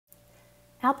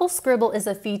Apple Scribble is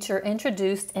a feature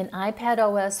introduced in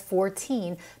iPadOS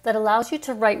 14 that allows you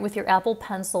to write with your Apple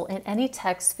Pencil in any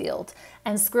text field,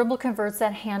 and Scribble converts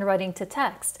that handwriting to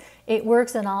text. It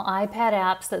works in all iPad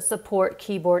apps that support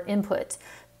keyboard input.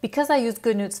 Because I use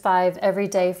GoodNotes 5 every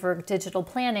day for digital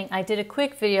planning, I did a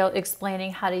quick video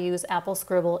explaining how to use Apple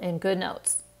Scribble in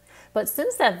GoodNotes. But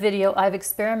since that video, I've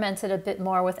experimented a bit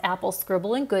more with Apple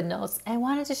Scribble in GoodNotes and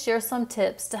wanted to share some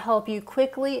tips to help you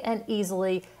quickly and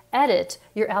easily edit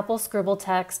your Apple Scribble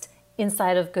text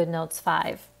inside of GoodNotes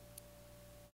 5.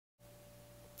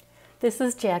 This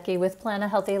is Jacqui with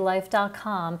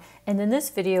Planahealthylife.com, and in this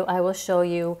video I will show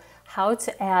you how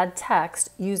to add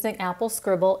text using Apple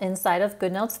Scribble inside of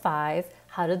GoodNotes 5,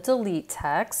 how to delete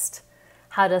text,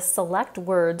 how to select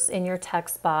words in your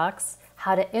text box,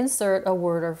 how to insert a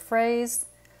word or phrase,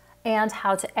 and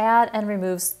how to add and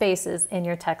remove spaces in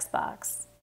your text box.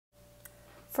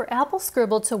 For Apple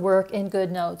Scribble to work in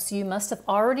GoodNotes, you must have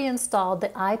already installed the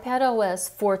iPadOS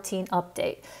 14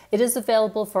 update. It is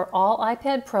available for all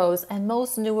iPad Pros and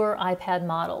most newer iPad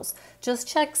models. Just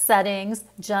check Settings,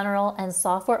 General, and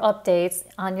Software Updates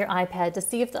on your iPad to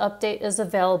see if the update is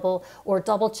available, or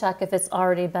double check if it's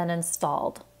already been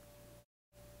installed.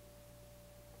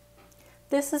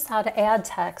 This is how to add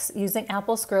text using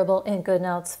Apple Scribble in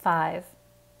GoodNotes 5.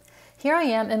 Here I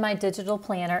am in my digital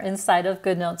planner inside of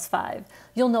GoodNotes 5.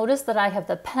 You'll notice that I have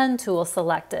the pen tool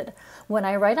selected. When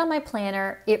I write on my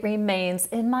planner, it remains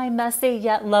in my messy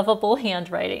yet lovable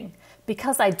handwriting.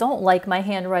 Because I don't like my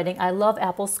handwriting, I love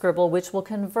Apple Scribble, which will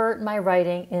convert my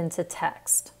writing into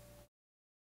text.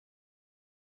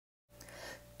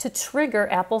 To trigger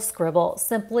Apple Scribble,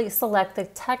 simply select the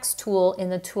text tool in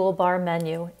the toolbar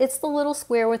menu. It's the little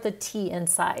square with a T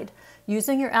inside.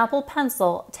 Using your Apple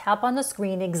Pencil, tap on the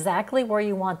screen exactly where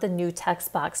you want the new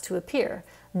text box to appear.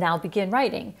 Now begin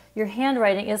writing. Your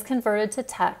handwriting is converted to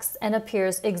text and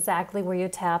appears exactly where you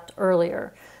tapped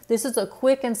earlier. This is a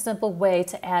quick and simple way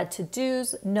to add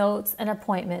to-dos, notes, and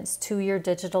appointments to your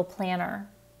digital planner.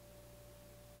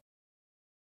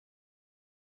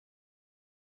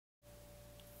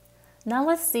 Now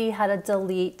let's see how to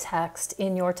delete text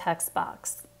in your text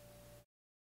box.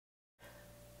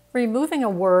 Removing a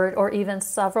word or even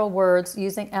several words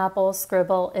using Apple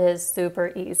Scribble is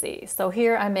super easy. So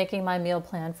here I'm making my meal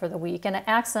plan for the week and I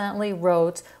accidentally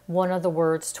wrote one of the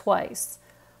words twice.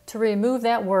 To remove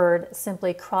that word,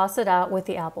 simply cross it out with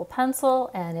the Apple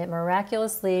Pencil and it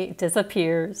miraculously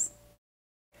disappears.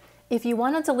 If you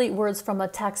want to delete words from a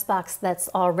text box that's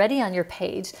already on your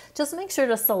page, just make sure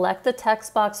to select the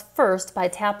text box first by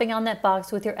tapping on that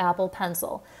box with your Apple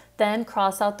Pencil. Then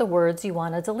cross out the words you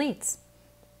want to delete.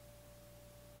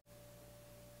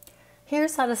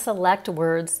 Here's how to select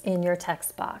words in your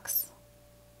text box.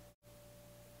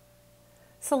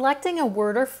 Selecting a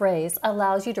word or phrase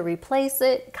allows you to replace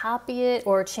it, copy it,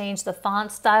 or change the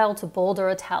font style to bold or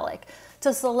italic.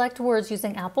 To select words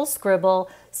using Apple Scribble,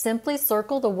 simply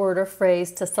circle the word or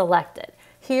phrase to select it.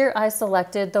 Here I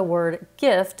selected the word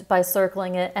gift by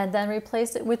circling it and then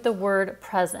replace it with the word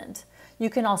present. You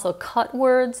can also cut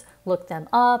words, look them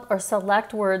up, or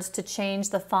select words to change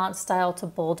the font style to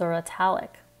bold or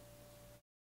italic.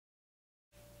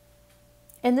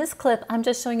 In this clip, I'm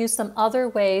just showing you some other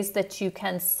ways that you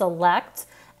can select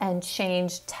and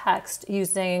change text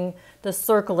using the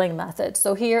circling method.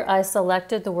 So here I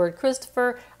selected the word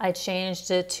Christopher, I changed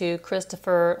it to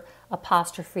Christopher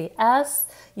 ''S.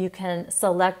 You can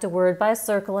select a word by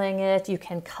circling it, you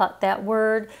can cut that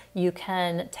word, you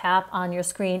can tap on your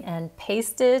screen and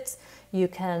paste it, you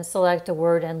can select a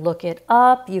word and look it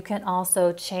up, you can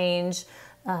also change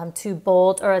to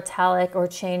bold or italic or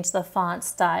change the font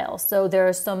style. So there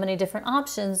are so many different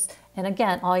options, and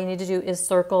again, all you need to do is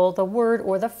circle the word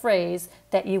or the phrase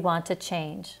that you want to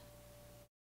change.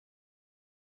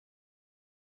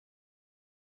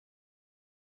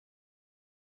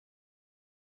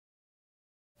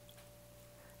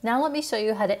 Now let me show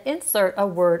you how to insert a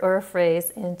word or a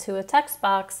phrase into a text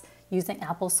box using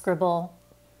Apple Scribble.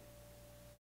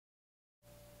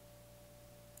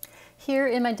 Here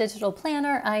in my digital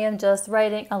planner, I am just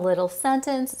writing a little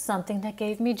sentence, something that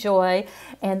gave me joy,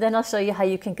 and then I'll show you how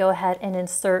you can go ahead and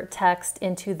insert text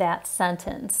into that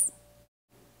sentence.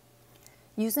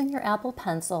 Using your Apple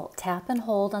Pencil, tap and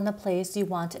hold on the place you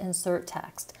want to insert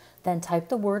text. Then type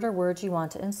the word or words you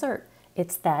want to insert.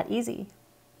 It's that easy.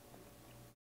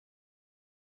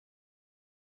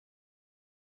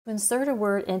 To insert a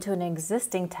word into an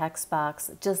existing text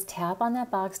box, just tap on that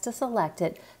box to select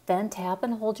it, then tap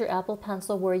and hold your Apple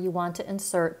Pencil where you want to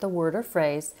insert the word or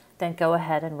phrase, then go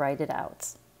ahead and write it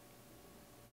out.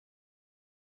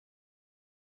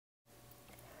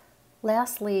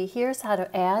 Lastly, here's how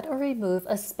to add or remove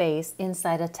a space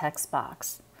inside a text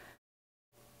box.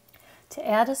 To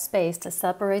add a space to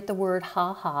separate the word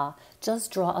ha ha,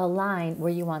 just draw a line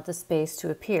where you want the space to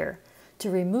appear. To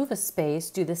remove a space,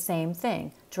 do the same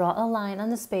thing. Draw a line on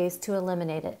the space to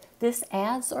eliminate it. This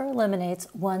adds or eliminates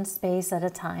one space at a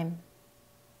time.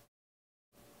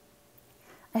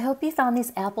 I hope you found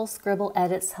these Apple Scribble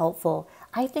edits helpful.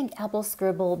 I think Apple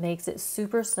Scribble makes it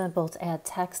super simple to add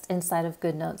text inside of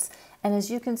GoodNotes. And as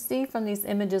you can see from these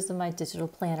images of my digital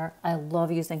planner, I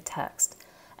love using text.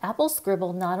 Apple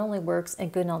Scribble not only works in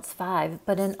GoodNotes 5,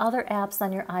 but in other apps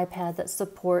on your iPad that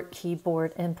support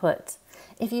keyboard input.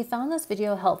 If you found this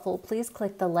video helpful, please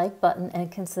click the like button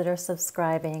and consider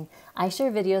subscribing. I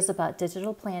share videos about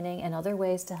digital planning and other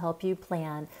ways to help you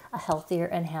plan a healthier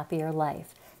and happier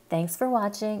life. Thanks for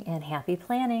watching and happy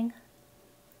planning!